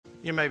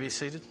You may be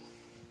seated.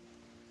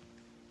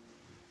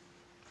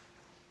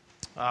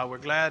 We're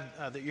glad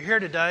that you're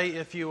here today.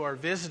 If you are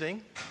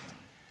visiting,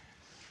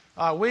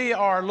 we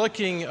are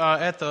looking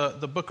at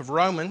the book of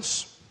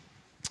Romans,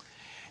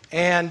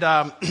 and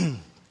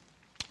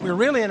we're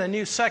really in a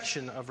new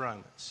section of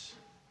Romans.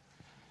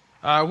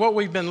 What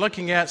we've been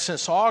looking at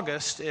since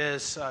August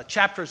is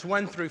chapters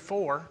 1 through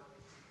 4,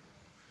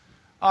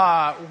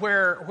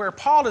 where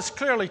Paul is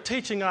clearly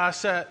teaching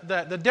us that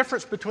the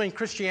difference between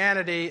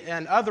Christianity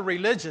and other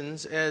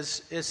religions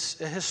is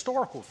a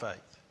historical faith.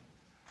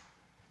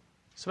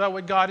 It's about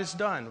what God has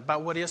done,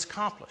 about what He has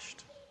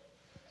accomplished.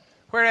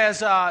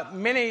 Whereas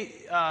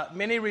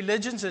many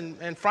religions,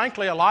 and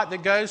frankly a lot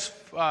that goes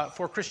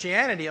for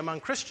Christianity among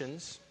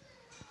Christians,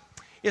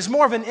 is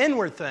more of an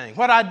inward thing,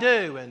 what I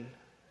do and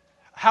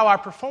how I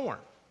perform.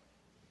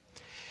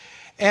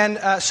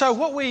 And so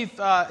what we've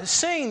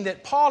seen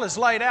that Paul has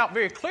laid out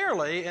very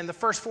clearly in the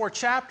first 4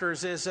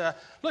 chapters is,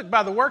 look,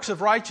 by the works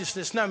of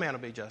righteousness, no man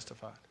will be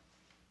justified.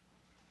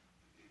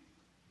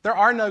 There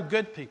are no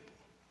good people.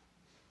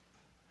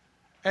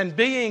 And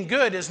being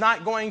good is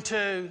not going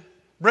to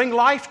bring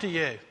life to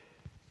you.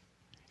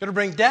 It'll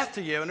bring death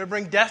to you, and it'll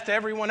bring death to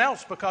everyone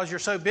else because you're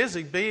so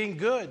busy being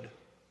good.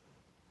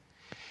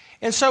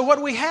 And so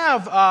what we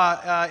have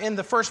in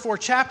the first 4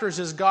 chapters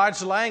is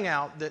God's laying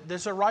out that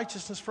there's a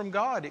righteousness from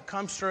God. It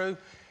comes through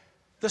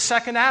the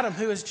second Adam,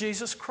 who is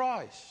Jesus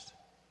Christ.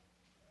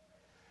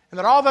 And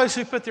that all those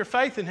who put their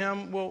faith in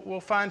Him will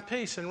find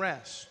peace and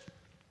rest.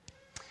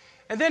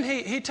 And then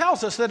he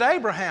tells us that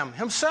Abraham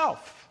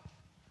himself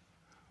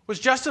was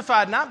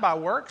justified not by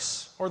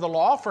works or the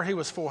law, for he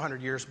was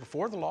 400 years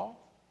before the law,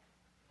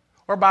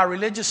 or by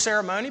religious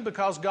ceremony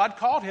because God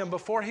called him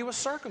before he was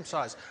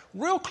circumcised.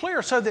 Real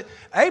clear, so that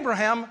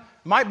Abraham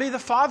might be the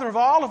father of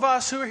all of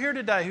us who are here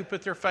today who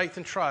put their faith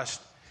and trust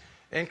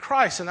in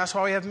Christ. And that's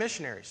why we have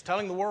missionaries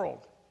telling the world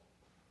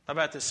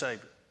about this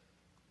Savior.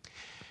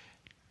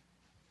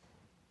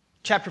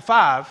 Chapter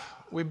 5,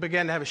 we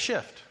begin to have a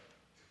shift.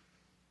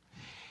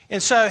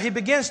 And so he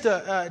begins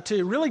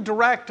to really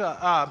direct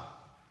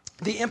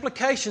the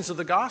implications of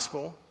the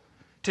gospel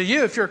to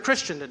you if you're a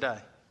Christian today.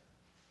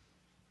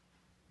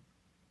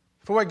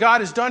 For what God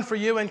has done for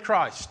you in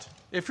Christ,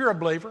 if you're a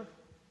believer.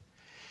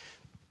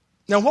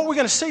 Now what we're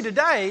going to see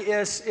today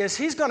is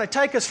He's going to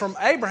take us from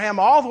Abraham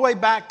all the way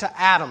back to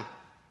Adam.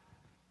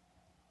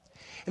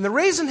 And the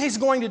reason He's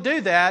going to do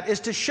that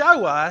is to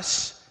show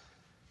us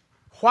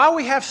why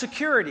we have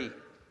security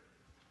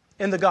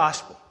in the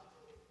gospel.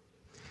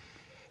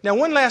 Now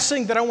one last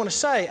thing that I want to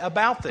say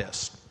about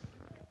this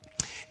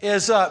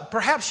is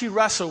perhaps you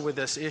wrestle with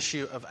this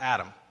issue of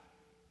Adam.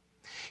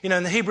 You know,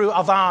 in the Hebrew,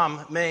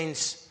 Adam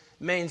means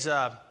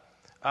the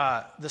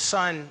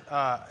son,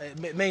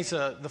 it means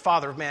the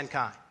father of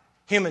mankind,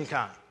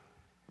 humankind.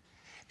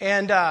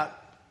 And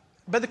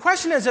but the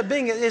question ends up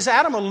being: is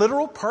Adam a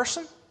literal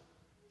person,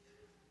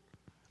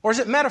 or is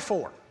it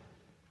metaphor?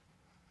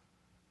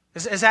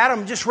 Is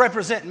Adam just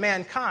represent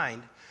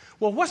mankind?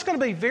 Well, what's going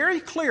to be very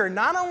clear,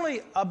 not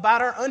only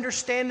about our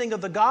understanding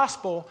of the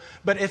gospel,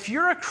 but if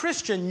you're a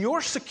Christian,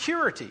 your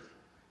security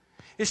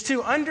is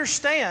to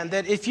understand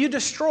that if you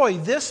destroy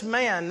this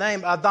man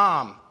named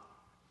Adam,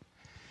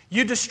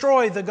 you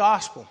destroy the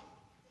gospel.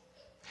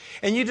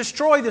 And you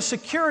destroy the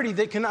security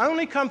that can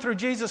only come through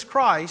Jesus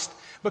Christ,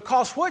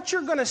 because what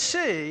you're going to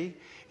see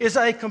is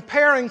a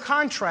compare and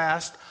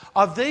contrast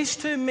of these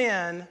two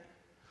men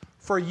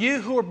for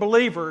you who are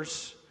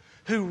believers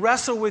who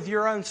wrestle with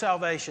your own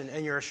salvation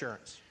and your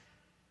assurance.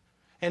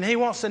 And he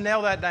wants to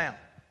nail that down.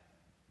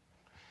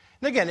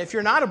 And again, if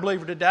you're not a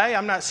believer today,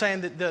 I'm not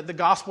saying that the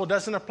gospel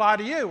doesn't apply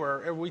to you,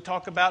 or we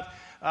talk about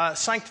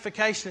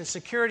sanctification and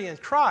security in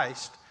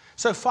Christ.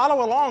 So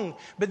follow along.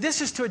 But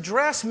this is to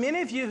address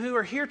many of you who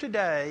are here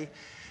today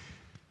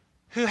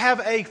who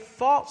have a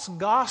false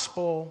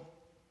gospel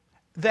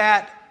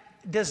that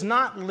does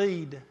not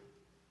lead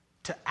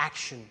to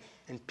action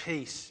and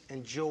peace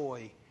and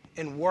joy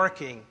and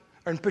working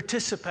and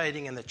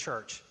participating in the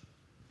church.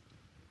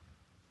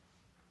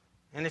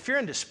 And if you're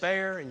in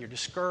despair and you're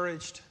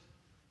discouraged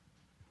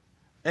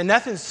and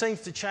nothing seems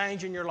to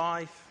change in your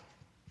life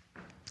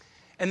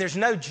and there's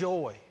no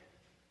joy,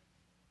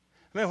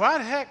 I mean, why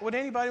the heck would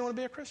anybody want to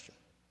be a Christian?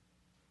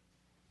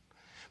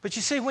 But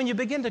you see, when you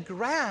begin to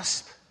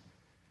grasp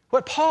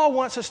what Paul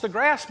wants us to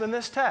grasp in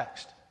this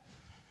text,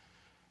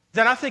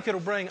 then I think it'll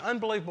bring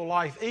unbelievable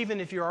life,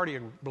 even if you're already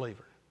a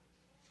believer,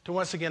 to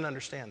once again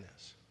understand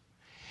this.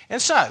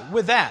 And so,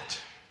 with that,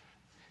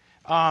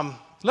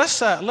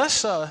 let's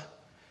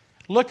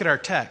look at our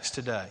text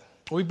today.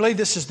 We believe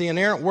this is the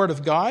inerrant Word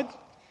of God,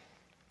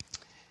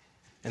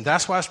 and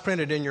that's why it's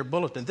printed in your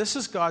bulletin. This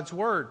is God's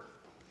Word.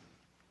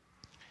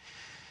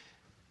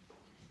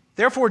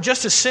 Therefore,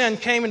 just as sin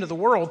came into the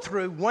world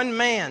through one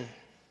man,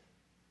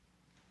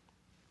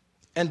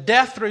 and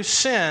death through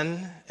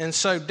sin, and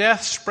so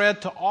death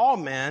spread to all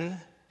men,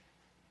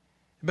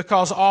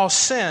 because all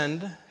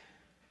sinned.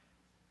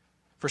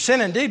 For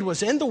sin indeed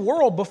was in the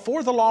world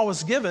before the law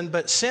was given,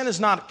 but sin is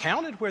not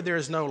counted where there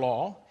is no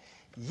law.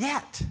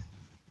 Yet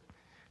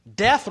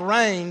Death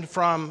reigned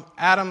from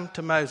Adam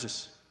to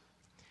Moses,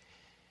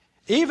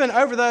 even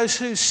over those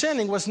whose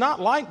sinning was not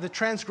like the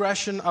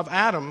transgression of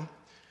Adam,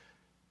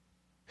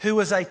 who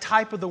was a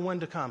type of the one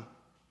to come.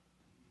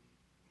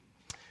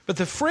 But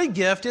the free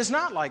gift is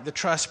not like the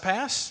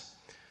trespass.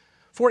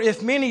 For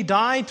if many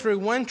died through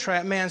one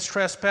man's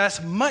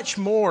trespass, much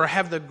more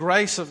have the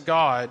grace of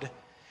God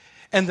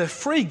and the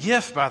free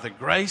gift by the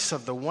grace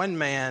of the one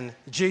man,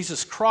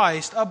 Jesus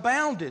Christ,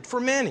 abounded for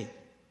many.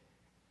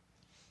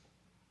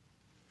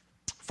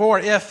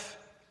 The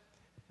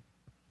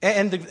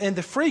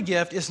free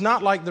gift is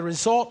not like the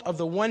result of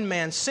the one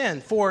man's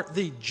sin. For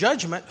the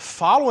judgment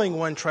following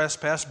one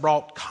trespass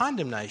brought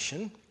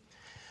condemnation,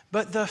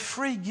 but the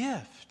free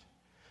gift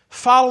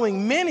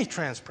following many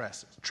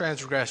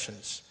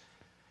transgressions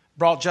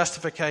brought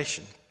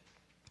justification.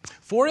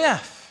 For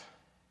if,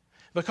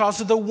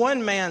 because of the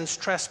one man's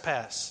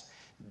trespass,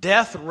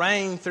 death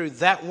reigned through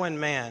that one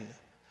man,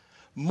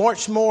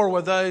 much more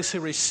will those who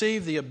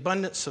receive the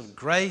abundance of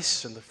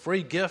grace and the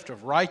free gift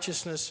of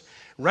righteousness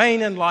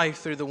reign in life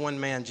through the one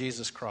man,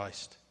 Jesus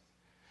Christ.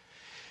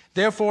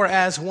 Therefore,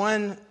 as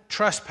one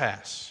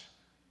trespass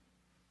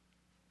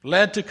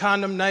led to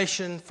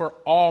condemnation for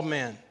all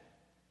men,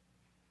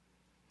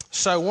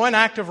 so one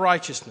act of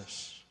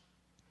righteousness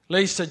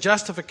leads to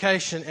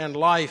justification and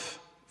life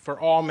for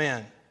all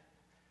men.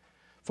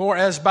 For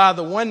as by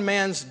the one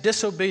man's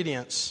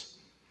disobedience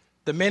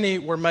the many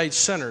were made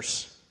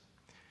sinners,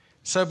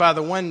 so by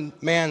the one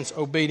man's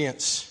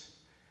obedience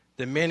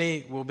the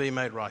many will be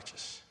made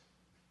righteous.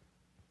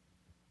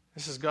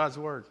 This is God's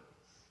word.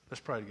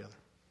 Let's pray together.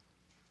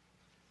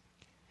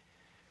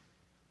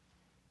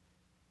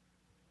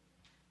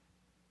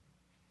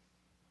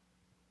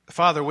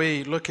 Father,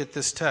 we look at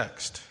this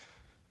text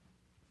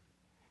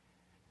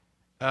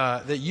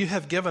that you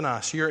have given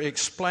us. You're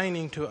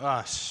explaining to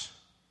us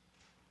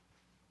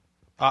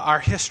our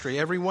history,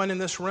 everyone in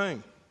this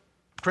room,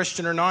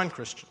 Christian or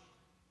non-Christian.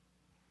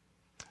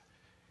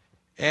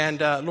 And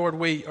Lord,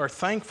 we are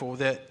thankful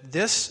that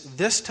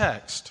this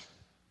text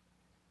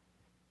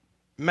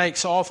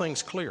makes all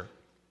things clear.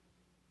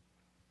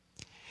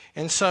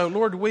 And so,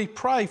 Lord, we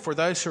pray for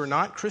those who are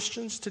not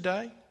Christians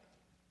today,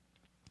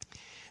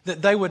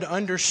 that they would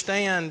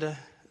understand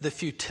the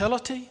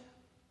futility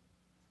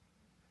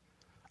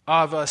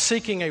of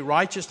seeking a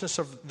righteousness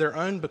of their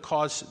own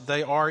because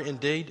they are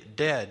indeed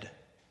dead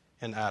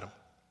in Adam.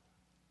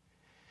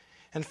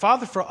 And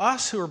Father, for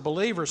us who are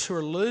believers who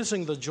are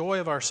losing the joy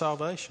of our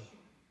salvation,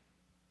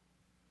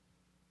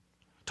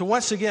 to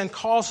once again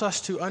cause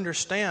us to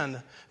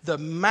understand the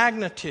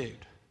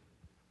magnitude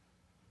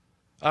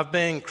of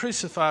being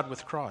crucified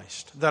with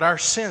Christ, that our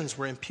sins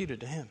were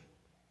imputed to Him,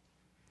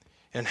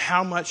 and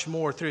how much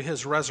more through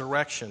His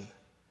resurrection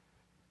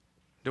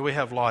do we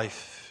have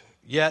life,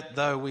 yet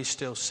though we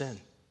still sin.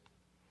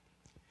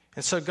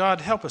 And so,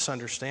 God, help us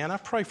understand. I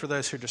pray for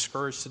those who are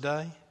discouraged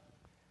today.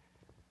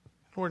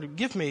 Lord,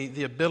 give me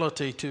the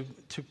ability to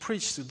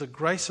preach the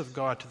grace of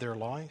God to their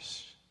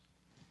lives.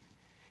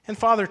 And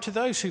Father, to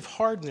those who've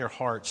hardened their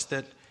hearts,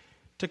 that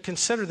to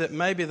consider that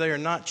maybe they are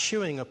not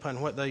chewing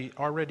upon what they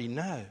already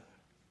know.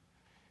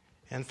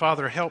 And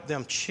Father, help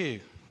them chew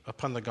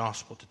upon the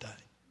gospel today.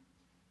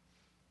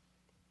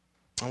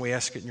 And we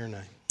ask it in your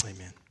name.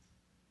 Amen.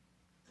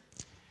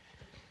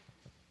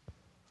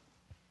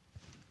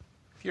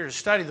 If you're to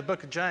study the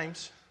book of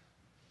James,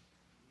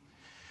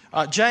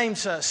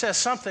 James says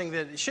something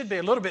that should be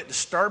a little bit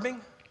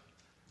disturbing,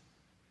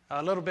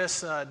 a little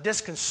bit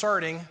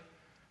disconcerting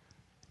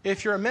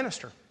if you're a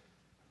minister,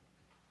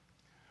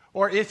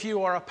 or if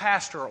you are a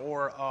pastor,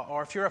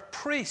 or if you're a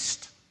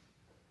priest,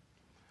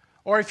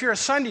 or if you're a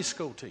Sunday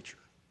school teacher.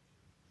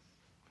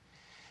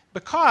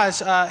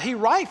 Because he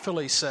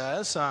rightfully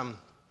says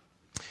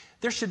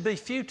there should be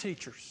few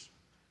teachers.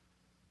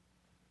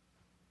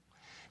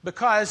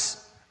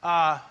 Because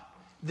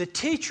the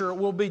teacher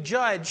will be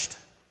judged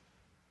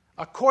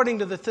according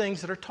to the things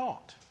that are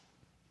taught.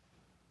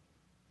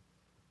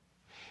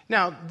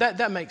 Now,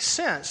 that makes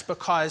sense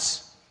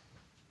because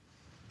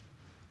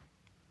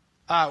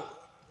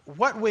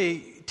what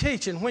we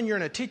teach, and when you're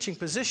in a teaching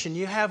position,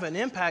 you have an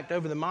impact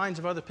over the minds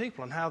of other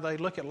people and how they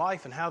look at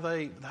life and how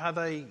they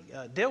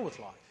deal with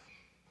life.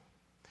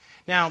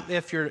 Now,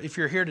 if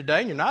you're here today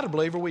and you're not a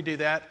believer, we do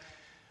that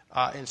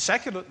in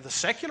the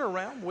secular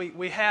realm.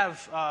 We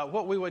have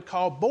what we would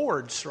call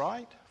boards,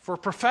 right, for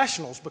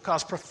professionals,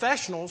 because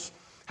professionals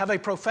have a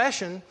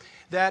profession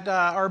that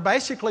are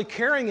basically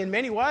caring in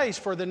many ways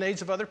for the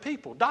needs of other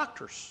people,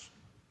 doctors.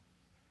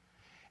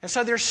 And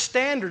so there's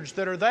standards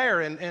that are there,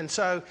 and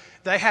so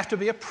they have to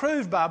be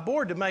approved by a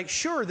board to make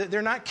sure that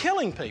they're not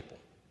killing people.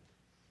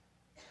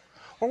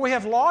 Or we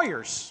have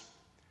lawyers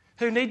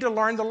who need to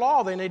learn the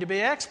law. They need to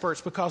be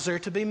experts because they're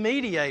to be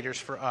mediators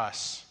for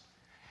us.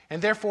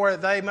 And therefore,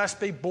 they must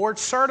be board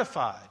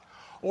certified.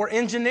 Or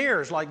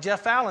engineers like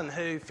Jeff Allen,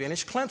 who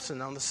finished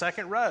Clemson on the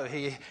second row.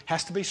 He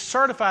has to be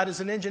certified as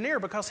an engineer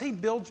because he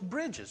builds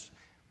bridges.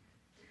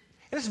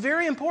 And it's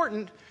very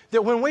important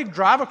that when we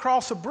drive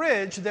across a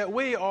bridge that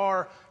we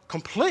are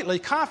completely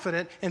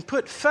confident and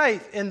put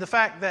faith in the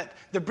fact that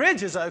the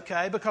bridge is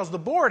okay because the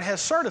board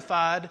has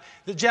certified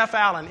that Jeff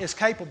Allen is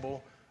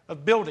capable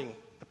of building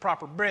the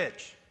proper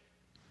bridge.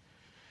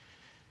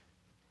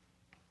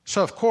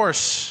 So, of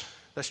course,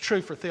 that's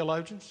true for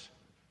theologians.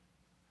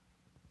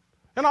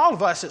 And all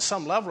of us at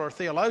some level are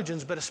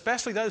theologians, but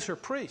especially those who are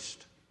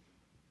priests,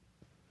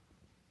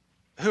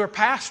 who are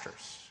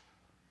pastors,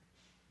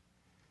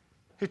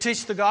 who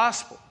teach the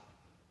gospel.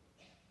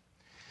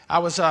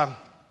 I'll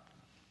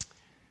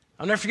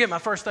never forget my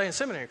first day in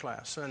seminary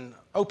class, and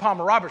O.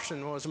 Palmer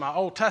Robertson was my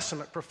Old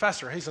Testament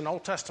professor. He's an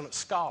Old Testament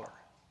scholar.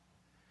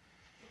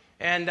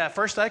 And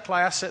first day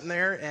class, sitting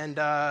there,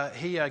 and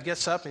he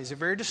gets up, and he's a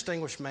very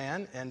distinguished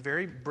man and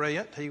very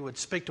brilliant. He would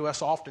speak to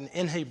us often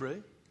in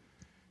Hebrew,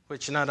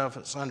 which none of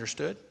us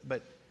understood.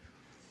 But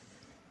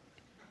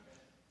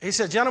he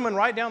said, "Gentlemen,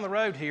 right down the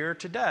road here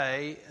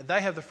today, they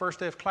have the first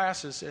day of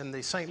classes in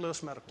the St.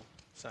 Louis Medical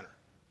Center.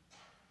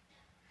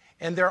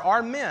 And there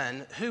are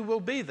men who will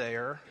be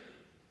there,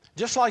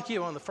 just like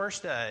you on the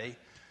first day,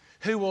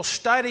 who will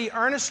study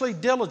earnestly,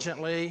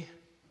 diligently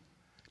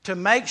to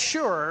make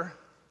sure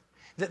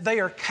that they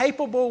are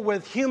capable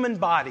with human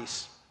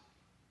bodies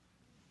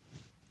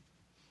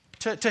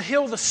to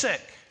heal the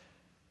sick."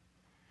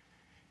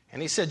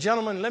 And he said,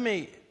 "Gentlemen, let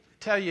me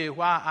tell you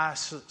why I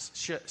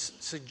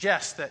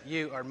suggest that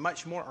you are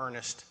much more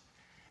earnest,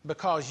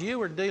 because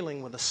you are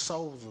dealing with the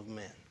souls of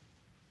men,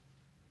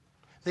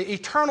 the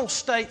eternal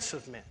states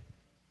of men.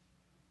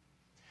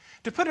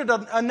 To put it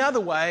another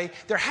way,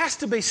 there has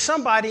to be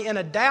somebody in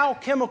a Dow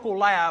chemical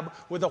lab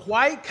with a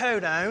white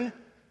coat on,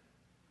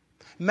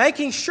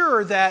 making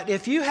sure that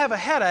if you have a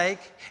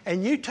headache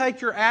and you take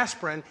your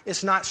aspirin,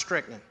 it's not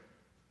strychnine.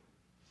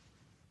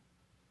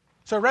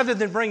 So rather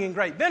than bringing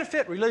great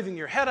benefit, relieving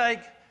your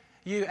headache,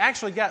 you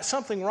actually got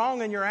something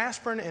wrong in your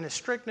aspirin and it's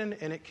strychnine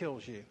and it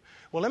kills you."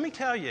 Well, let me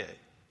tell you,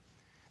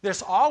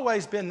 there's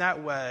always been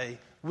that way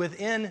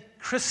within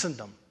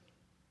Christendom.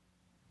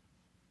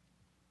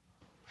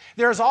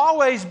 There's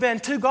always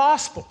been two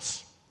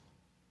gospels.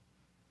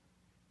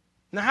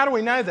 Now, how do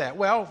we know that?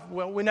 Well,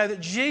 we know that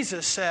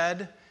Jesus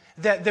said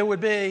that there would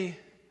be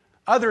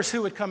others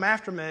who would come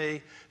after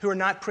me who are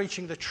not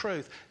preaching the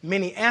truth,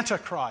 meaning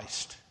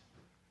Antichrist.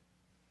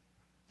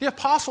 The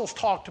apostles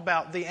talked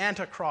about the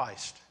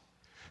Antichrist,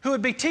 who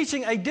would be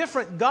teaching a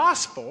different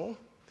gospel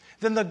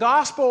than the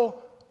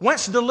gospel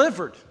once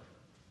delivered.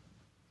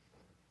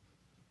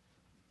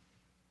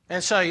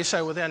 And so you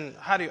say, well then,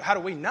 how do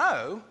we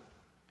know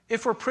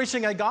if we're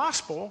preaching a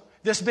gospel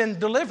that's been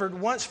delivered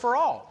once for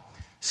all?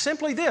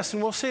 Simply this,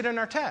 and we'll see it in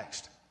our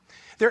text.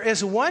 There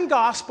is one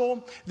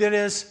gospel that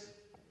is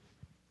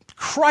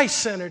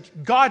Christ-centered,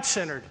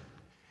 God-centered.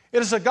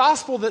 It is a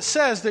gospel that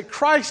says that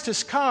Christ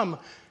has come,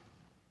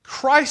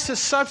 Christ has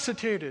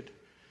substituted,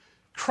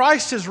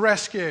 Christ has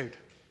rescued,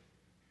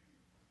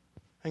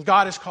 and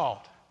God is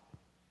called.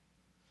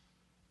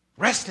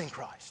 Rest in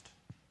Christ.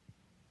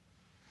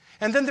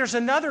 And then there's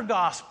another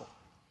gospel.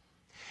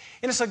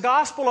 And it's a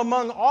gospel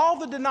among all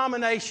the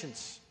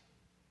denominations.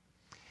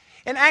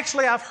 And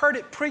actually, I've heard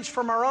it preached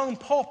from our own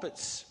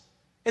pulpits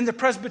in the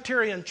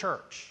Presbyterian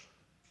Church.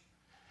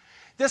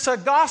 This is a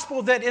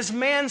gospel that is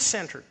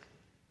man-centered.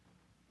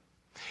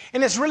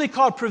 And it's really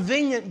called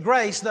prevenient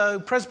grace, though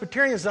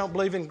Presbyterians don't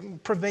believe in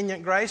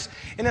prevenient grace.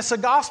 And it's a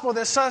gospel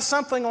that says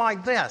something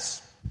like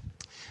this: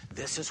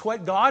 this is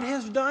what God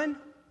has done,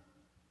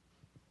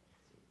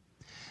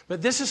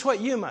 but this is what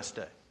you must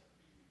do.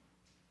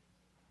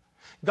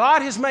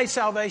 God has made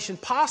salvation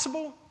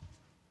possible,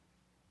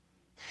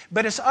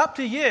 but it's up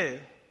to you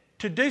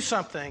to do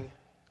something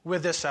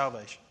with this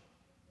salvation.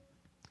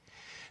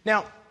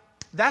 Now,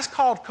 that's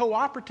called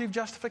cooperative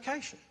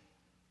justification.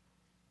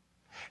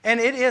 And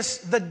it is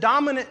the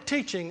dominant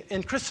teaching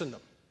in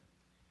Christendom.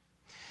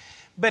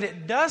 But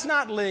it does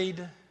not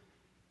lead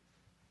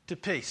to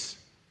peace.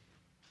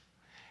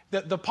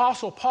 The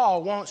Apostle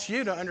Paul wants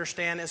you to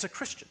understand as a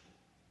Christian.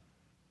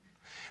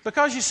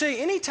 Because you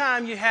see,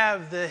 anytime you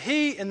have the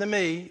he and the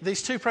me,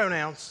 these two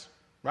pronouns,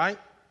 right?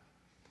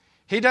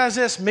 He does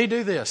this, me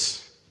do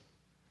this.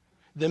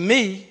 The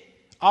me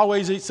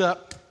always eats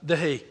up the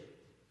he.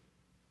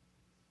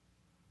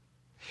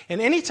 And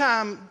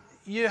anytime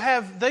you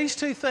have these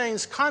two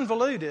things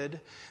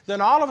convoluted, then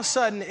all of a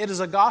sudden it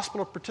is a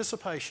gospel of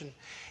participation.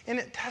 And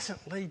it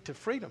doesn't lead to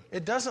freedom.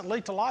 It doesn't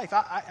lead to life.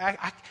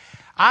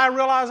 I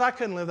realize I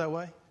couldn't live that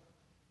way.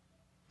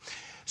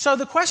 So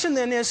the question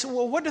then is,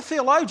 well, what do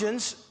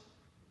theologians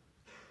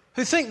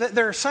who think that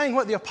they're saying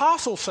what the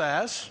apostle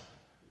says,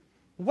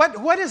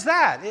 what is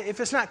that? If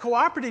it's not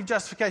cooperative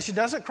justification,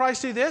 doesn't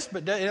Christ do this?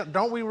 But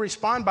don't we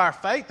respond by our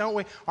faith?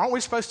 Aren't we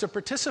supposed to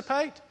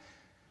participate?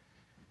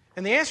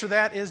 And the answer to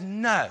that is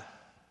no.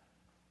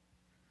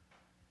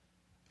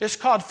 It's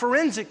called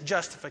forensic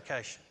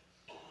justification.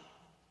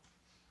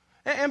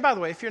 And by the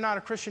way, if you're not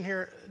a Christian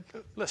here,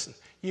 listen,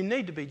 you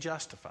need to be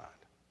justified.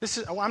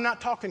 I'm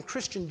not talking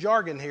Christian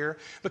jargon here,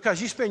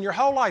 because you spend your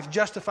whole life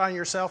justifying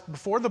yourself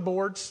before the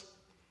boards,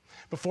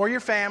 before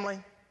your family,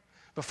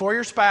 before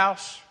your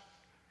spouse.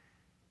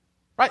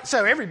 Right?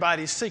 So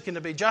everybody's seeking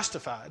to be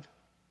justified.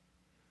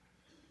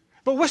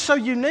 But what's so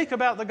unique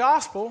about the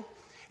gospel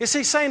is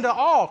he's saying to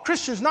all,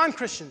 Christians,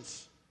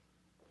 non-Christians,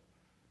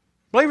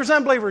 believers,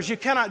 unbelievers, you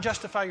cannot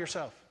justify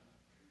yourself.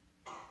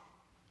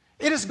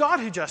 It is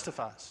God who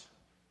justifies.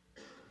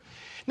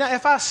 Now,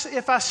 if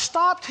I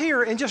stopped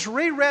here and just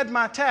reread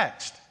my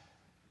text,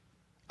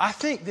 I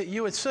think that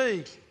you would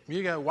see,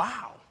 you go,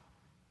 wow.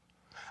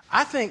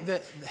 I think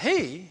that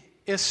he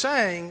is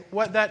saying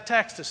what that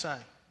text is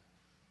saying.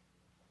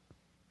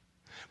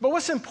 But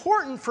what's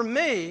important for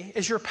me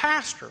as your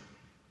pastor,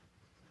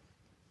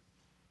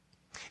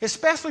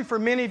 especially for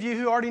many of you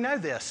who already know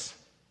this,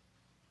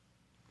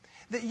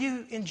 that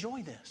you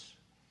enjoy this,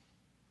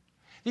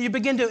 that you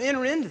begin to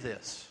enter into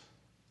this.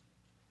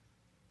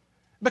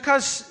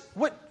 Because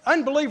what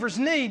unbelievers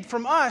need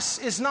from us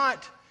is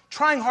not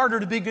trying harder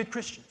to be good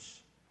Christians.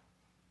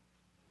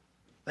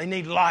 They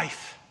need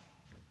life.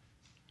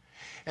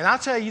 And I'll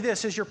tell you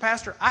this, as your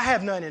pastor, I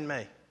have none in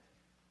me.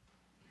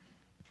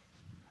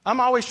 I'm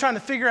always trying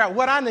to figure out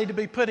what I need to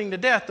be putting to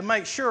death to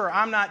make sure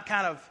I'm not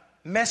kind of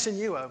messing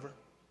you over.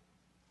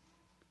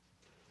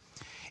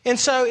 And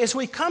so as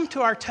we come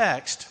to our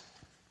text,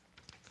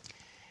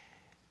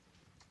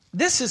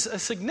 this is a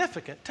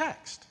significant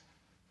text.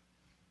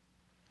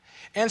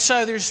 And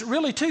so there's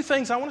really two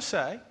things I want to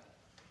say.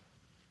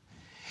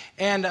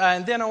 And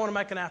then I want to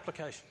make an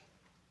application.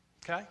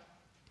 Okay?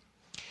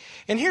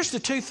 And here's the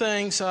two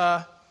things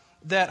that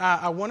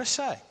I want to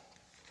say.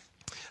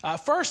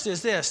 First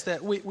is this,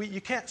 that you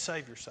can't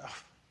save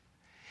yourself.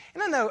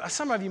 And I know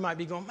some of you might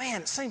be going,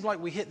 man, it seems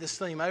like we hit this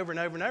theme over and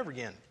over and over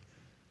again.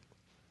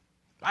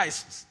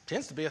 It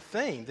tends to be a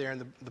theme there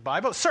in the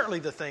Bible. It's certainly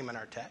the theme in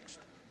our text.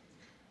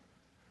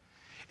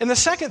 And the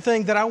second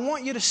thing that I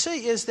want you to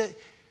see is that,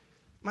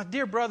 my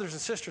dear brothers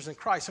and sisters in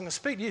Christ, I'm going to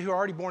speak to you who are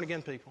already born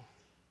again people.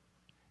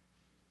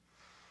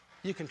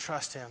 You can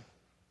trust Him.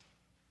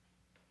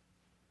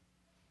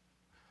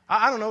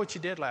 I don't know what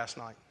you did last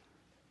night.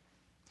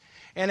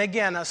 And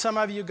again, some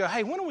of you go,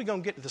 hey, when are we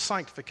going to get to the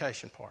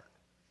sanctification part?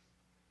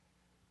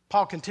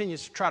 Paul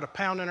continues to try to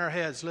pound in our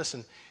heads,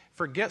 listen,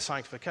 forget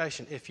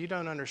sanctification if you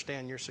don't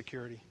understand your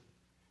security.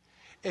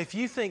 If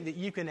you think that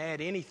you can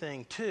add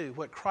anything to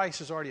what Christ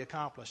has already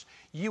accomplished,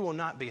 you will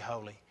not be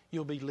holy.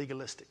 You'll be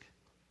legalistic.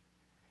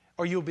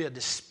 Or you'll be a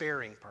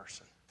despairing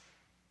person.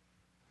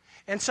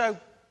 And so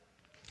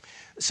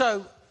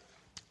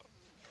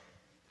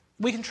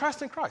we can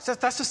trust in Christ.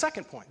 That's the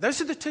second point.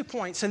 Those are the 2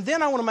 points. And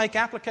then I want to make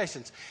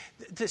applications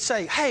to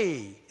say,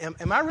 hey,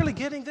 am I really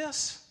getting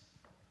this?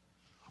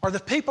 Are the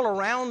people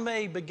around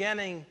me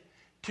beginning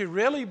to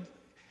really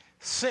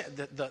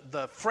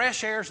the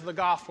fresh airs of the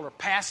gospel are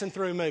passing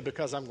through me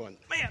because I'm going,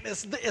 man,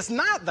 it's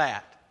not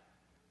that.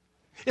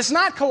 It's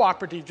not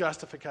cooperative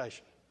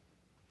justification.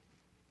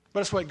 But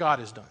it's what God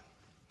has done.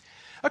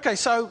 Okay,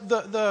 so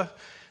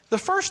the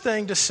first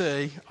thing to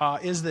see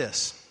is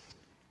this.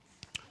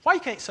 Why you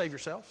can't save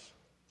yourselves?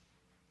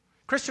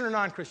 Christian or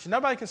non-Christian,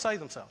 nobody can save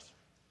themselves.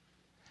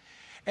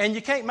 And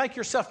you can't make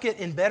yourself get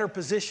in better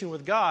position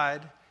with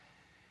God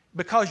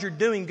because you're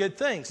doing good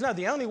things. No,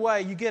 the only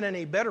way you get in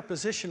a better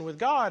position with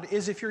God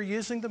is if you're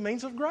using the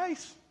means of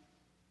grace.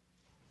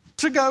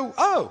 To go,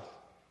 oh,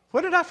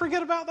 what did I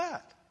forget about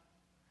that?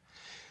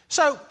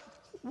 So,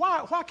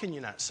 why can you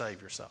not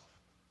save yourself?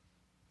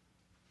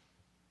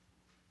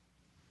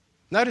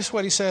 Notice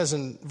what he says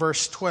in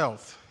verse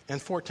 12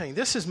 and 14.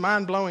 This is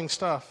mind-blowing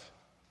stuff.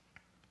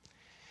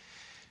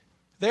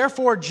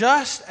 Therefore,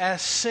 just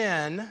as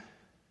sin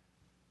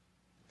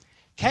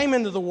came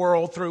into the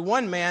world through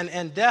one man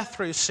and death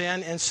through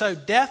sin, and so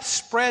death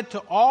spread to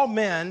all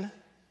men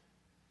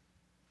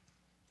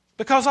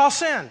because all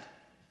sinned.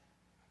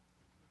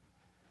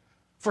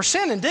 For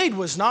sin indeed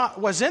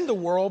was in the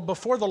world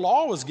before the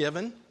law was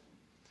given,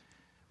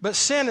 but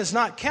sin is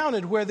not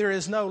counted where there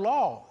is no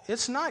law.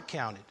 It's not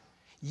counted.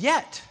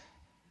 Yet,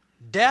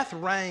 death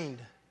reigned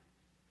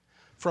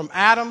from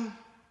Adam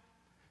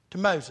to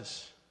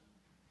Moses,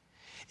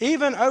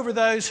 even over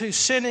those whose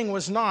sinning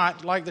was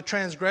not like the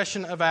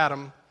transgression of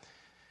Adam,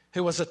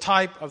 who was a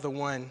type of the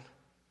one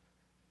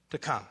to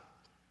come.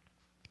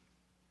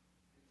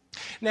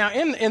 Now,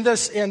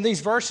 in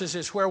these verses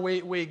is where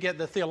we get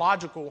the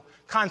theological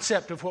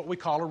concept of what we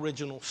call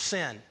original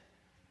sin.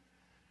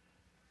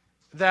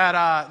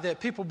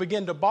 That people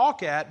begin to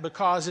balk at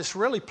because it's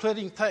really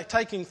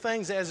taking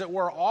things, as it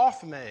were,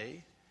 off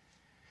me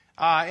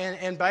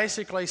and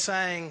basically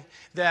saying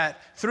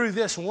that through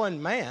this one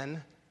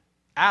man,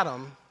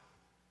 Adam,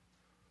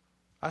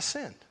 I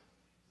sinned.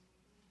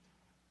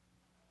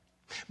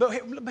 But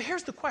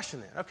here's the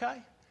question then,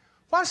 okay?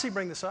 Why does he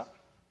bring this up?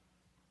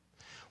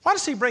 Why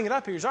does he bring it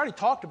up here? He's already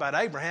talked about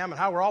Abraham and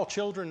how we're all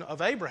children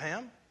of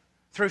Abraham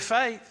through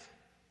faith.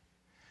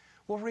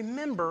 Well,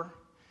 remember,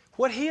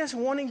 what he is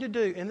wanting to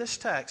do in this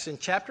text, in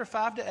chapter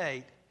 5 to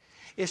 8,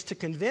 is to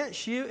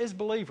convince you as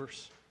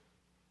believers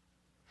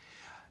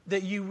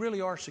that you really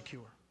are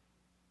secure.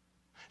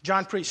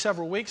 John preached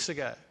several weeks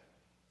ago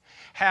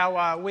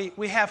how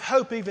we have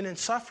hope even in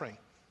suffering.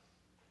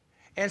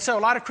 And so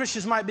a lot of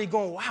Christians might be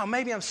going, wow,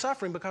 maybe I'm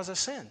suffering because I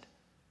sinned.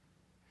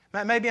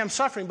 Maybe I'm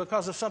suffering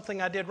because of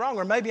something I did wrong,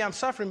 or maybe I'm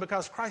suffering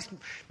because Christ,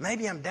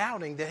 maybe I'm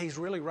doubting that He's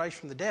really raised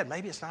from the dead.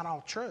 Maybe it's not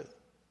all true.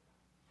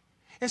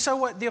 And so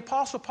what the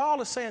Apostle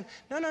Paul is saying,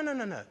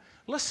 no.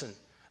 Listen,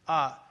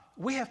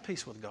 we have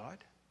peace with God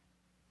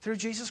through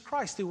Jesus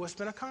Christ, through what's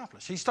been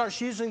accomplished. He starts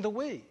using the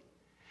we. And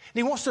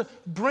he wants to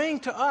bring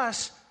to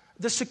us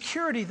the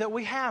security that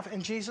we have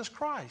in Jesus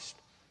Christ.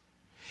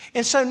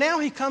 And so now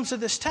he comes to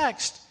this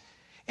text,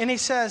 and he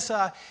says,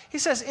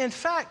 in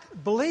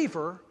fact,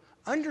 believer,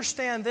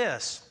 understand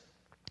this,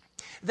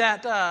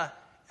 that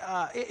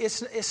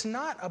it's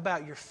not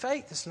about your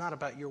faith, it's not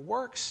about your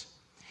works.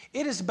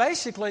 It is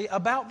basically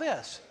about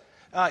this.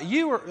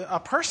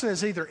 A person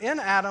is either in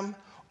Adam,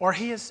 or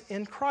he is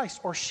in Christ,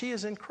 or she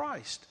is in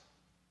Christ.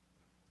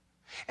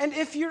 And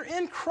if you're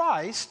in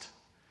Christ,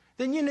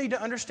 then you need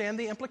to understand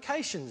the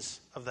implications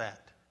of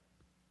that.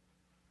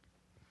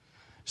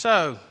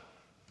 So,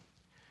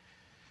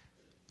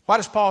 why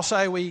does Paul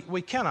say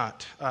we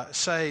cannot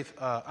save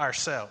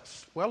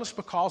ourselves? Well, it's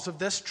because of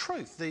this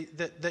truth,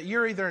 that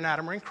you're either in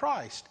Adam or in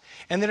Christ.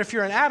 And that if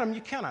you're in Adam,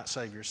 you cannot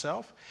save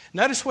yourself.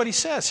 Notice what he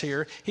says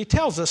here. He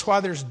tells us why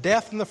there's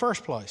death in the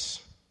first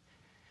place.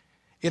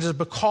 It is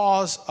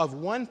because of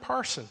one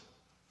person.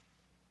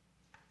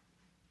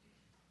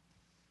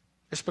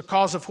 It's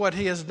because of what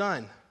he has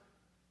done.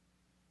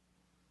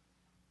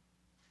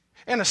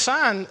 And a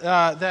sign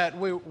that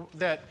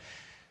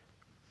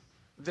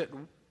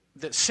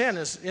sin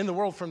is in the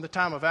world from the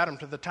time of Adam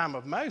to the time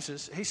of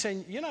Moses, he's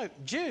saying,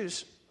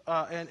 Jews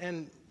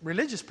and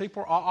religious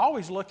people are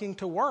always looking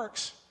to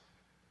works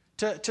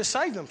to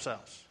save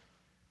themselves.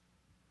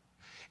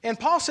 And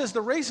Paul says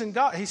the reason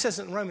God, he says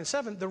it in Romans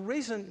 7, the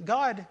reason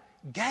God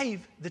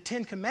gave the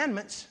 10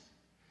 Commandments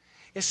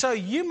is so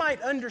you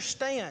might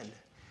understand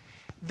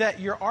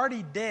that you're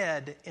already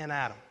dead in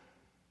Adam.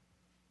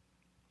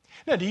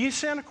 Now, do you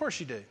sin? Of course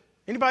you do.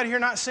 Anybody here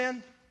not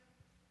sin?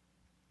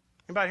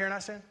 Anybody here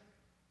not sin?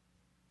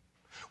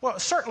 Well,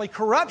 certainly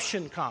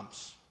corruption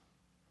comes.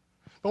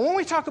 But when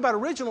we talk about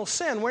original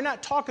sin, we're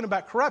not talking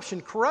about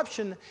corruption.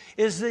 Corruption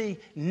is the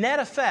net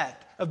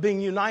effect of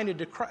being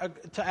united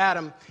to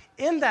Adam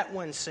in that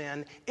one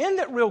sin, in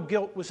that real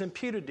guilt was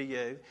imputed to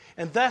you,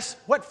 and thus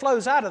what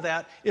flows out of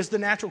that is the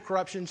natural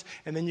corruptions.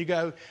 And then you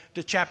go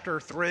to chapter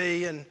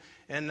 3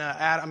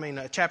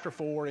 chapter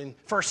 4, and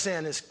first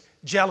sin is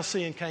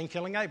jealousy and Cain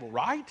killing Abel,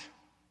 right? And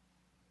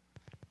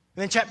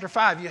then chapter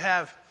 5, you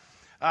have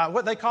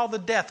what they call the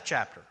death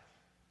chapter.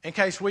 In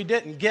case we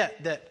didn't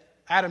get that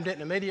Adam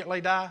didn't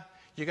immediately die,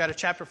 you go to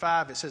chapter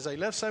 5, it says they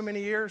lived so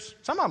many years,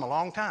 some of them a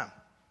long time.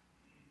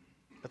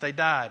 But they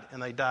died,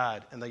 and they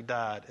died, and they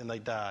died, and they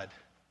died.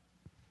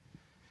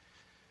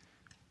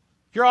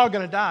 You're all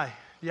going to die.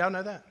 Do y'all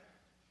know that?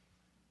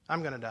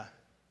 I'm going to die.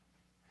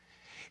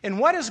 And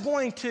what is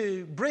going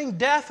to bring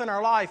death in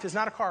our life is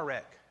not a car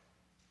wreck.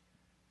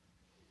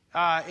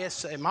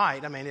 It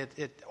might. I mean,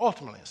 it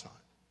ultimately it's not.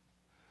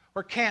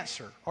 Or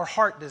cancer, or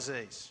heart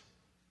disease.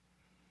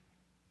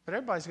 But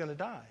everybody's going to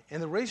die.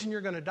 And the reason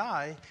you're going to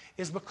die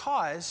is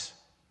because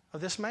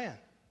of this man.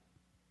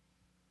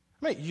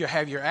 I mean, you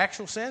have your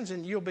actual sins,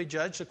 and you'll be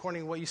judged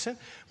according to what you sin.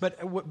 But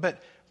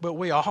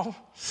we all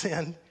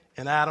sinned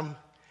in Adam,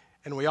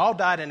 and we all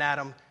died in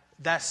Adam.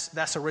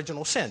 That's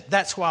original sin.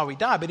 That's why we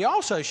die. But he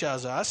also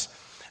shows us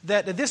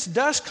that this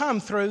does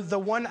come through the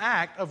one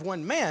act of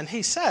one man.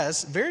 He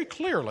says very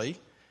clearly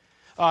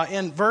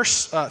in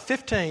verse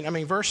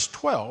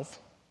 12,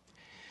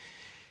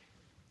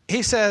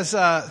 he says,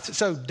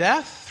 so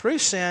death through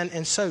sin,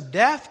 and so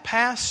death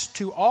passed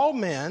to all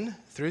men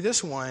through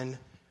this one.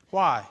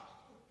 Why?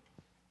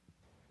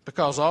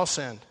 Because all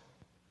sinned.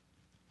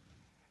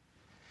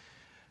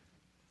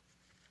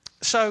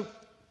 So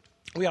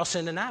we all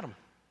sinned in Adam.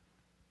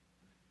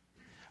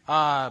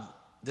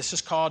 This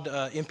is called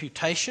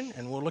imputation,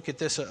 and we'll look at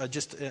this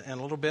just in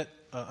a little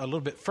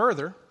bit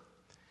further.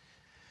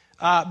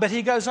 But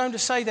he goes on to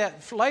say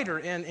that later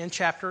in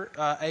chapter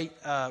 8,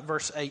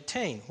 verse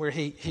 18, where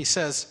he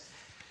says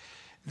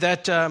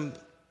that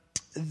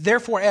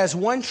therefore, as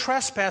one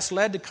trespass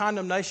led to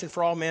condemnation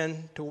for all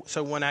men,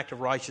 so one act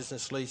of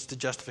righteousness leads to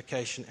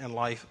justification and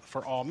life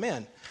for all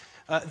men.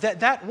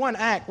 That one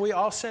act, we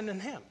all sinned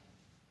in him.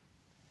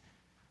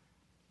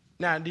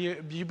 Now, do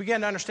you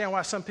begin to understand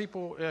why some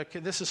people,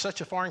 this is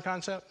such a foreign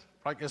concept,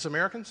 like as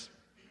Americans?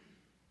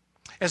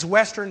 As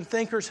Western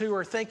thinkers who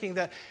are thinking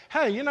that,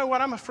 hey, you know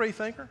what, I'm a free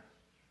thinker.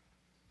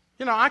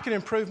 I can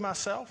improve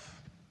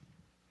myself.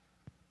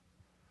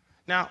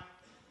 Now,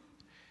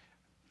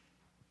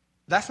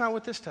 that's not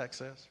what this text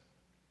says.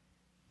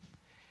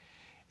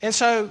 And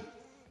so,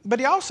 but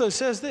he also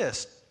says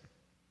this.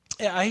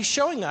 He's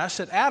showing us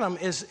that Adam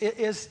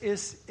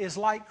is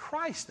like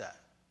Christ,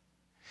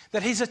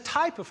 that he's a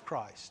type of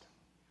Christ.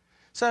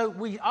 So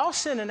we all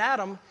sin in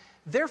Adam.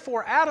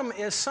 Therefore, Adam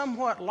is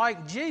somewhat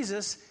like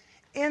Jesus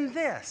in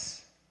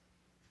this.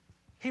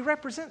 He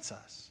represents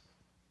us.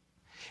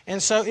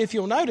 And so if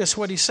you'll notice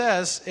what he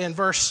says in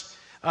verse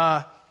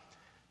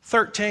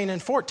 13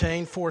 and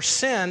 14, for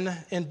sin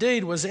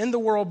indeed was in the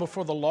world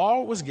before the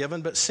law was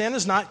given, but sin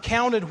is not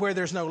counted where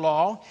there's no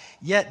law.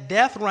 Yet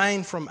death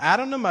reigned from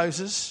Adam to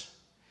Moses,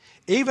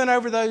 even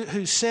over those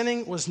whose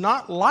sinning was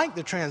not like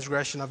the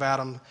transgression of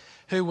Adam,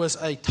 who was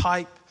a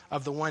type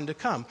of the one to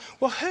come.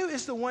 Well, who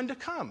is the one to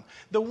come?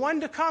 The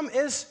one to come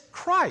is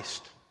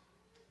Christ,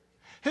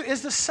 who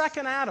is the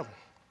second Adam.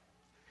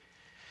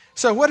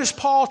 So what is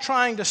Paul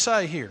trying to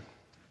say here?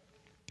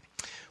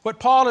 What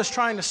Paul is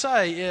trying to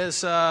say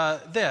is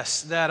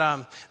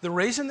that the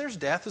reason there's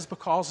death is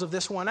because of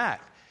this one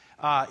act.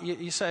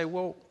 You say,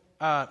 well,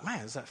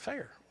 man, is that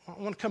fair? I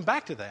want to come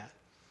back to that.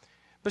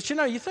 But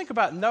you think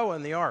about Noah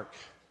and the ark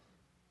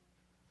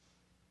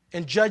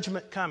and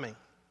judgment coming.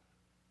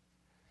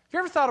 Have you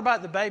ever thought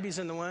about the babies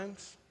in the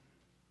wombs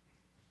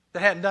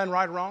that hadn't done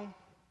right or wrong?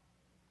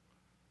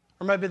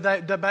 Or maybe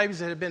the babies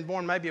that had been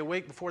born maybe a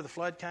week before the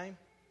flood came?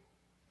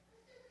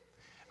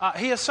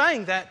 He is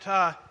saying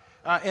that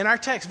in our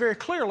text very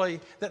clearly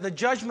that the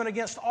judgment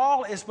against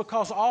all is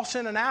because all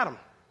sin in Adam.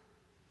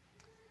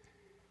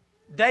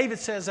 David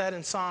says that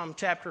in Psalm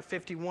chapter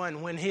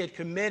 51 when he had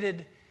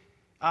committed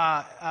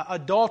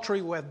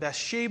adultery with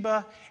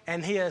Bathsheba,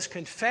 and he is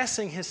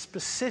confessing his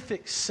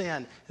specific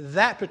sin,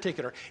 that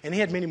particular, and he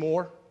had many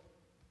more.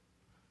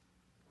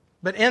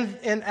 But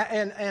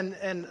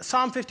in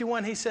Psalm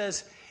 51 he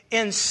says,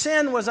 "In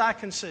sin was I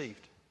conceived."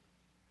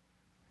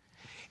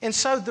 And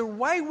so the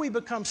way we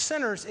become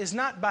sinners is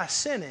not by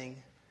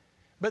sinning,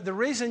 but the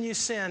reason you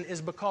sin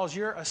is because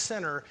you're a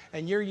sinner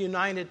and you're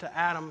united to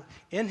Adam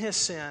in his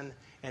sin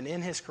and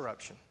in his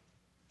corruption.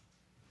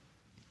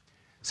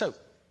 So,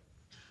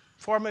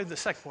 before I move to the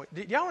second point,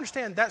 do y'all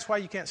understand that's why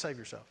you can't save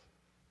yourself?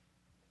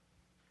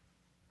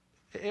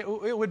 It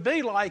would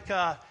be like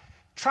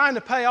trying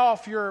to pay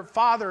off your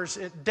father's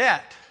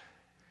debt,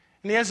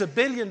 and he has $1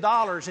 billion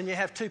and you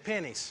have 2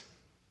 pennies.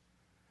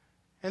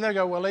 And they'll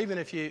go, well, even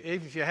if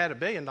you had $1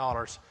 billion,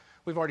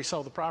 we've already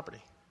sold the property.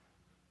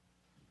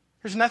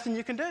 There's nothing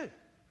you can do.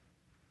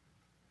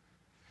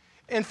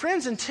 And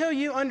friends, until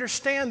you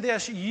understand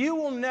this, you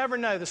will never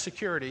know the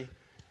security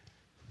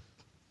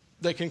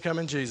that can come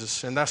in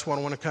Jesus. And that's what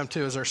I want to come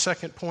to as our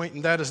second point,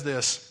 and that is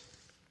this.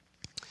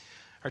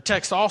 Our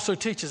text also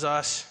teaches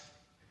us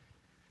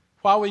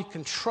why we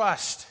can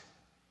trust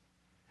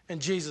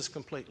in Jesus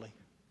completely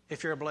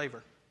if you're a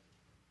believer.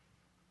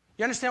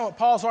 You understand what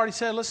Paul's already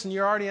said? Listen,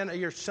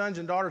 you're sons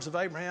and daughters of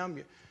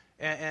Abraham.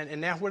 And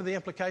now what are the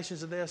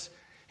implications of this?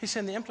 He's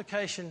saying the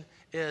implication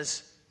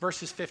is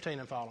verses 15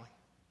 and following.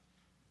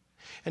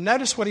 And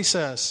notice what he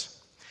says.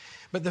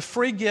 But the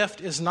free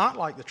gift is not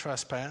like the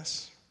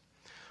trespass.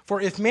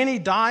 For if many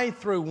died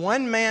through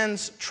one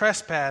man's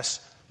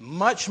trespass,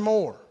 much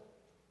more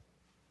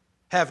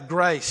have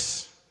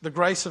grace, the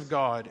grace of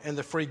God, and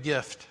the free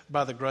gift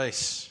by the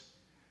grace.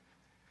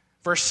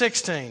 Verse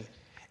 16.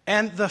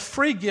 And the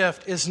free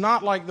gift is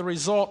not like the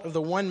result of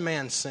the one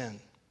man's sin.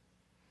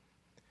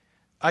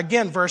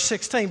 Again, verse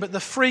 16, but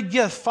the free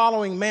gift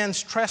following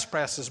man's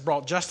trespasses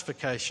brought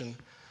justification.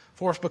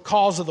 For if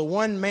because of the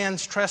one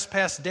man's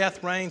trespass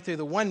death reigned through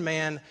the one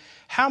man,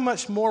 how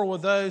much more will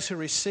those who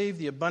receive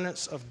the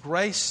abundance of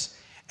grace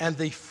and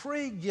the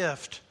free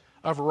gift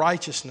of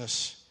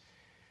righteousness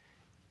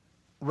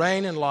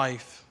reign in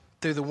life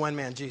through the one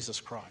man,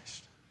 Jesus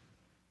Christ?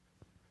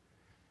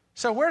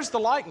 So where's the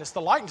likeness?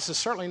 The likeness is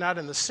certainly not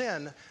in the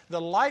sin. The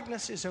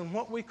likeness is in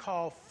what we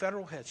call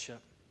federal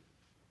headship.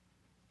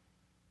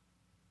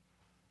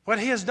 What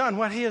he has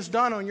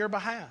done on your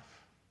behalf.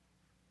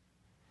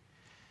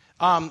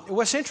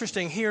 What's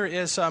interesting here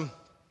is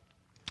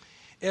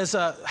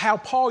how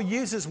Paul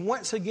uses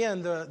once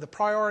again the a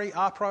priori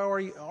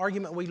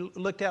argument we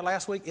looked at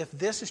last week. If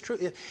this is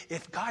true,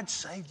 if God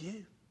saved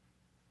you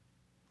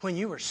when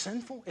you were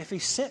sinful, if he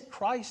sent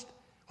Christ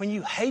when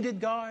you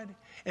hated God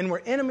and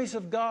were enemies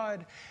of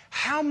God,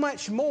 how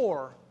much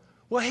more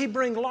will he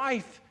bring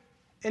life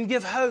and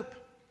give hope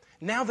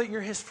now that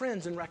you're his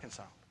friends and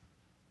reconciled?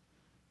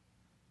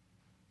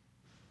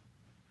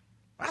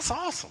 That's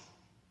awesome.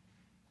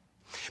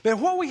 But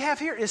what we have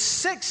here is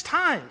 6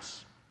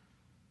 times.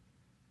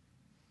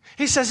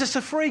 He says it's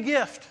a free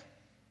gift.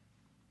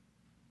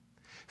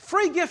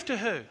 Free gift to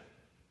who?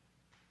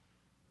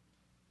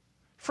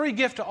 Free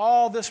gift to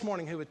all this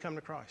morning who would come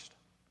to Christ.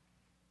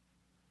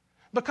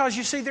 Because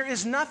you see, there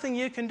is nothing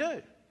you can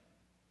do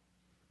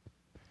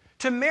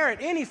to merit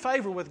any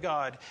favor with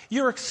God.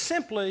 You're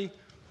simply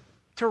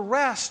to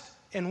rest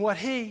in what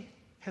he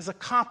has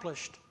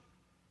accomplished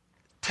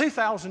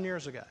 2,000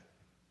 years ago.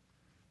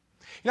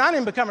 I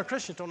didn't become a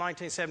Christian until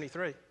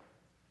 1973.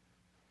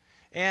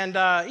 And,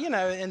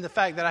 and the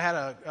fact that I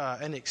had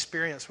an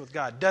experience with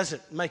God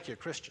doesn't make you a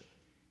Christian.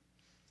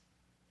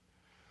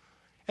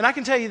 And I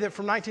can tell you that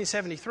from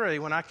 1973,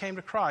 when I came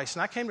to Christ,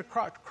 and I came to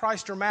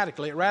Christ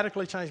dramatically, it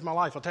radically changed my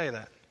life, I'll tell you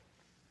that.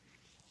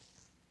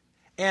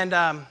 And,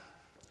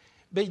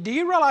 but do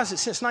you realize that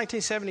since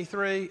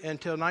 1973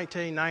 until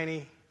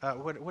 1990,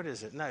 what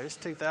is it? No, it's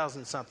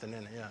 2000 something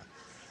in it, yeah.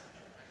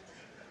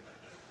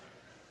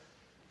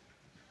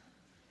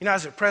 You know, I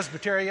was at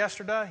Presbytery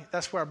yesterday.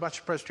 That's where a bunch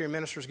of Presbyterian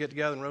ministers get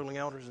together and ruling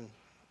elders. And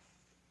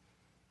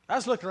I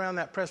was looking around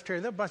that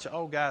Presbytery. There were a bunch of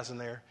old guys in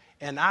there,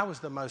 and I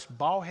was the most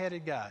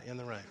bald-headed guy in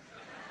the room.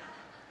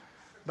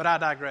 But I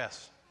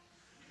digress.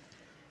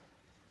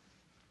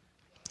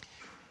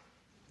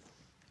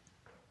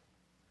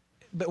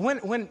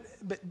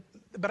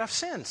 But I've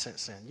sinned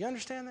since then. You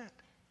understand that?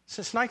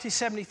 Since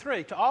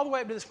 1973 to all the way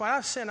up to this point,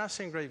 I've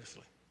sinned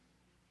grievously.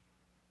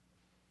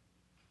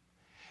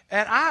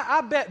 And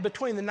I bet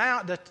between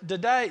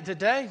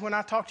today when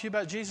I talk to you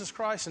about Jesus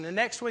Christ and the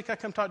next week I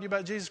come talk to you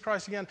about Jesus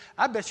Christ again,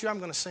 I bet you I'm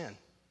going to sin.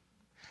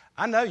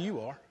 I know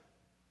you are.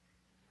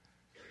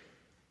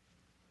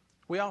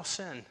 We all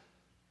sin.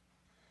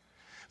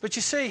 But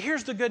you see,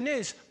 here's the good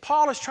news.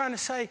 Paul is trying to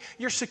say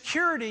your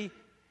security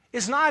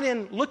is not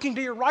in looking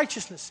to your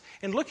righteousness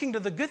and looking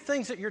to the good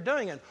things that you're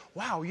doing. And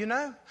wow, you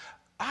know,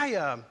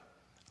 I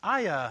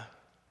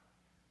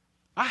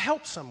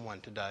helped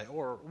someone today,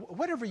 or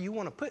whatever you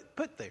want to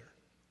put there.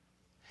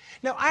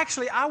 Now,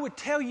 actually, I would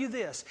tell you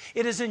this.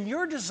 It is in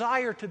your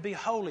desire to be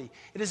holy.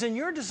 It is in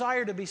your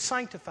desire to be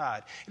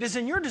sanctified. It is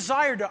in your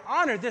desire to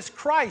honor this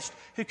Christ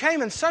who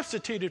came and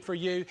substituted for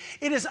you.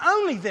 It is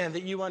only then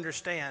that you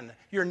understand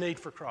your need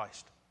for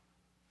Christ.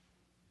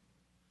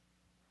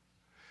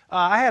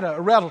 I had a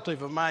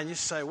relative of mine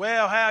used to say,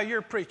 well, Hal, you're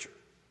a preacher.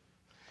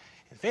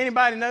 If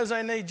anybody knows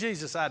they need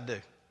Jesus, I do.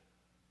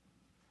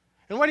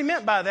 And what he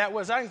meant by that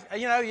was,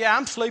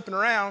 I'm sleeping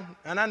around,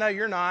 and I know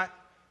you're not.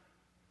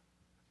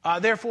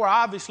 Therefore,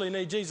 I obviously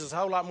need Jesus a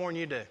whole lot more than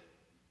you do.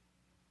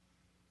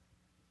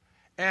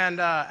 And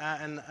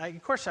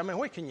of course,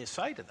 what can you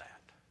say to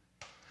that?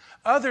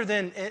 Other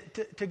than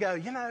to go,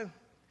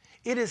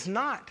 it is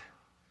not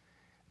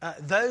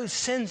those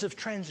sins of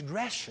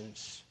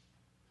transgressions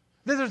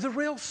that are the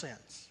real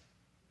sins.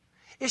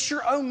 It's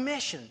your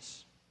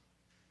omissions.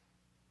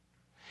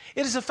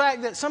 It is the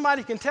fact that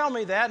somebody can tell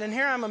me that, and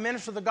here I'm a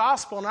minister of the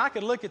gospel, and I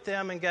could look at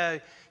them and go,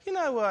 you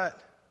know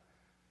what?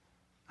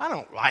 I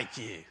don't like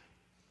you.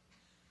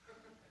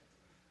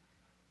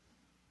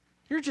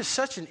 You're just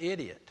such an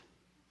idiot.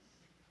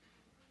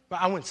 Well,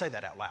 I wouldn't say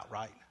that out loud,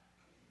 right?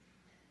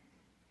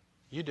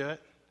 You do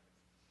it.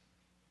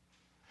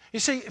 You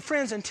see,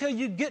 friends, until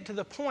you get to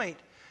the point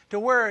to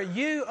where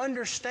you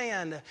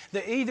understand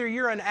that either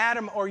you're in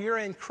Adam or you're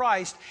in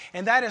Christ,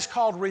 and that is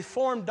called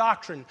Reformed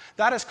doctrine.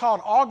 That is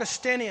called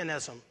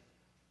Augustinianism.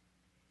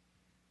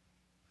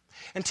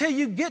 Until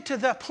you get to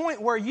the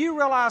point where you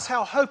realize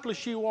how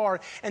hopeless you are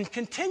and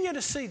continue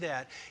to see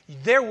that,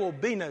 there will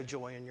be no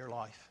joy in your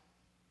life.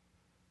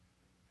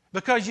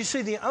 Because you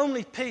see, the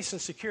only peace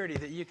and security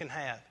that you can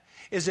have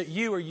is that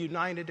you are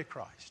united to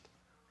Christ.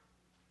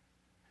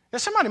 Now,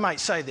 somebody might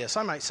say this.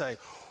 I might say,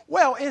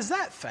 well, is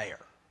that fair?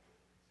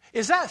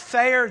 Is that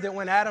fair that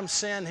when Adam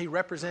sinned, he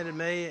represented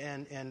me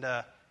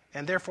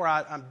and therefore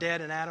I'm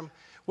dead in Adam?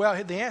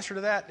 Well, the answer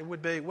to that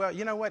would be, well,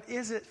 you know what?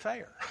 Is it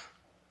fair?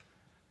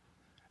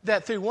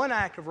 That through one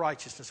act of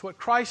righteousness, what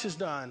Christ has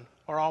done,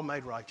 are all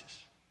made righteous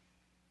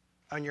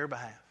on your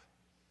behalf.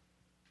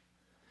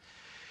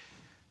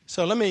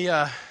 So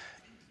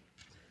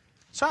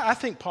so I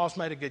think Paul's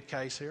made a good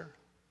case here.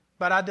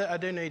 But I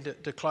do need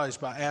to close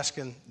by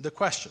asking the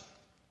question.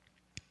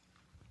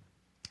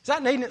 Is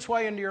that needing its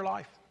way into your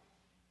life?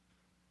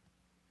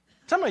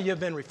 Some of you have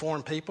been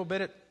Reformed people,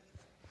 but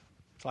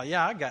it's like,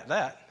 yeah, I got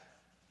that.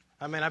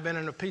 I've been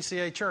in a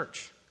PCA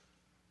church.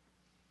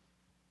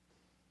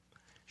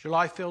 Is your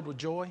life filled with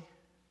joy?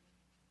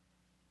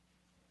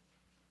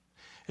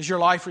 Is your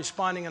life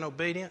responding in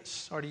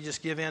obedience? Or do you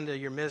just give in to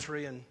your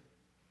misery and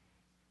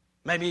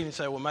maybe even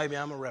say, well, maybe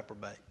I'm a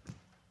reprobate?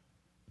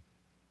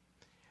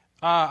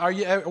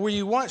 Were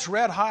you once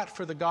red hot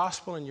for the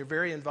gospel and you're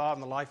very involved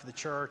in the life of the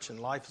church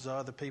and life of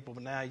other people,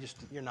 but now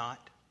you're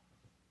not?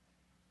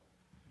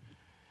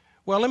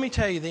 Well, let me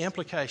tell you the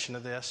implication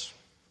of this.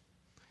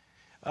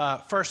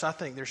 First, I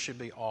think there should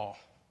be awe.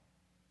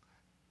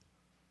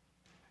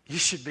 You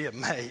should be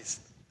amazed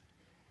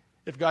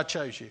if God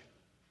chose you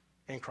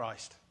in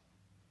Christ.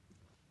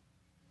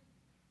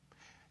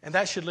 And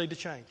that should lead to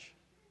change.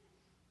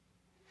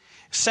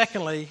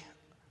 Secondly,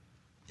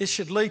 it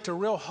should lead to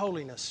real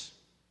holiness.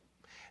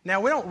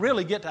 Now, we don't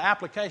really get to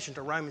application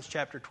to Romans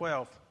chapter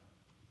 12.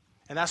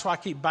 And that's why I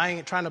keep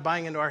trying to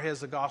bang into our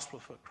heads the gospel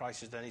of what Christ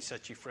has done. He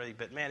set you free.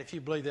 But man, if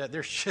you believe that,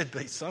 there should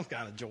be some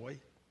kind of joy.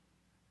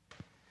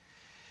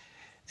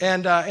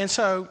 And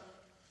so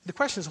the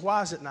question is,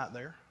 why is it not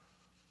there?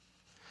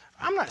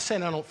 I'm not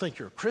saying I don't think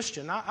you're a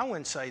Christian. I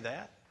wouldn't say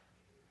that.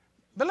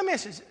 But let me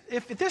ask you,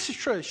 if this is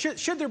true,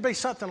 should there be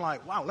something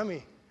like, wow,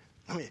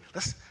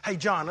 hey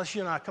John, let's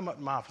you and I come up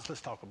to my office,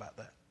 let's talk about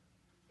that.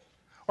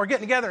 Or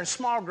getting together in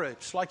small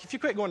groups. Like if you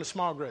quit going to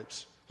small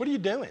groups, what are you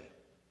doing?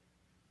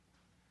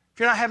 If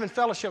you're not having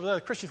fellowship with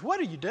other Christians, what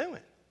are you doing?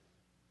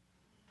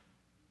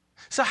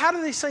 So how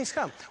do these things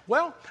come?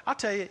 Well, I'll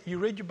tell you, you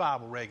read your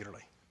Bible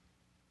regularly.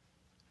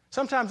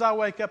 Sometimes I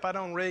wake up, I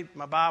don't read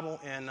my Bible,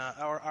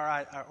 or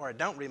I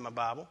don't read my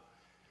Bible.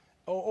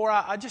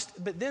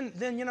 But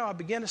then I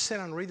begin to sit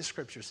down and read the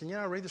Scriptures. And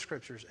I read the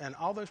Scriptures, and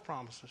all those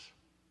promises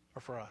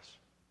are for us.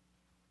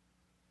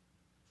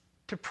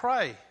 to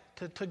pray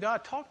to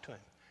God, talk to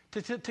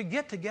Him, to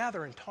get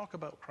together and talk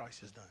about what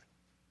Christ has done.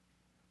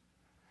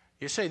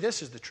 You see,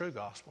 this is the true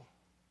gospel.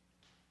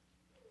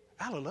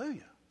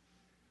 Hallelujah.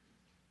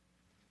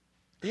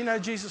 Do you know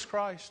Jesus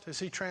Christ? Has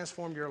He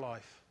transformed your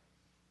life?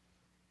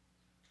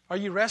 Are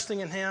you resting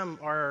in Him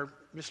or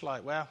just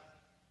like, well,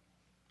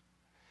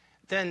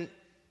 then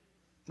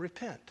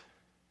repent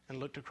and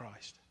look to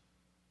Christ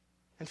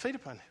and feed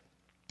upon Him,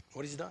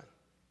 what He's done.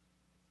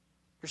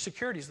 Your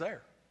security's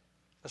there.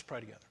 Let's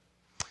pray together.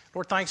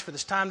 Lord, thanks for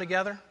this time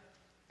together.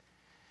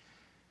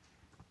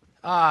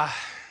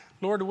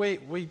 Lord,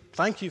 we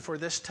thank You for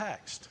this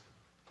text.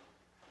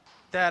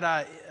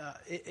 That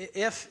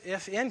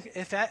if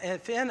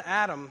in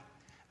Adam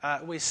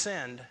we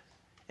sinned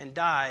and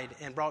died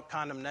and brought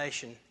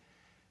condemnation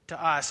to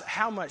us,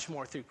 how much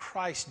more through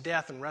Christ's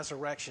death and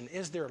resurrection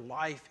is there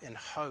life and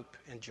hope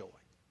and joy?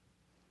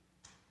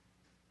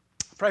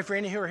 I pray for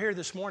any who are here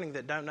this morning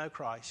that don't know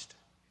Christ,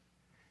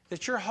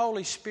 that Your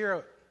Holy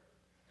Spirit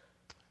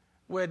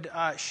would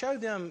show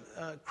them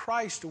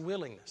Christ's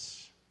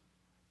willingness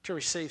to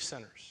receive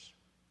sinners.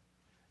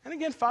 And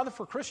again, Father,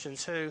 for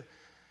Christians who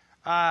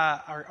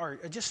are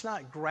just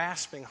not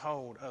grasping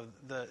hold of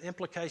the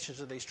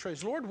implications of these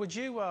truths, Lord, would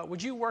you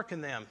work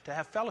in them to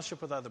have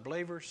fellowship with other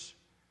believers,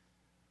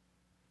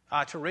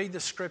 to read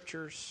the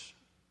Scriptures,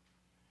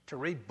 to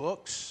read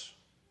books,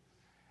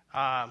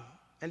 and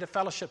to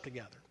fellowship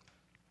together.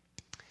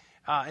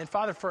 And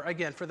Father,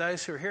 for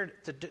those who are here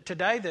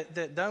today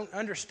that don't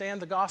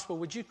understand the gospel,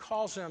 would You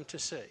cause them to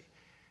see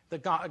the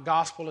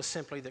gospel is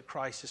simply that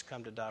Christ has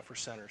come to die for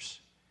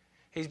sinners.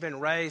 He's been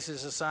raised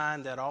as a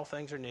sign that all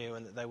things are new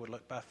and that they would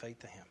look by faith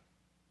to Him.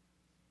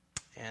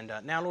 And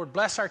now, Lord,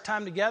 bless our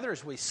time together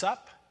as we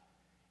sup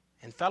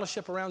and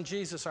fellowship around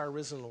Jesus, our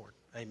risen Lord.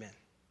 Amen.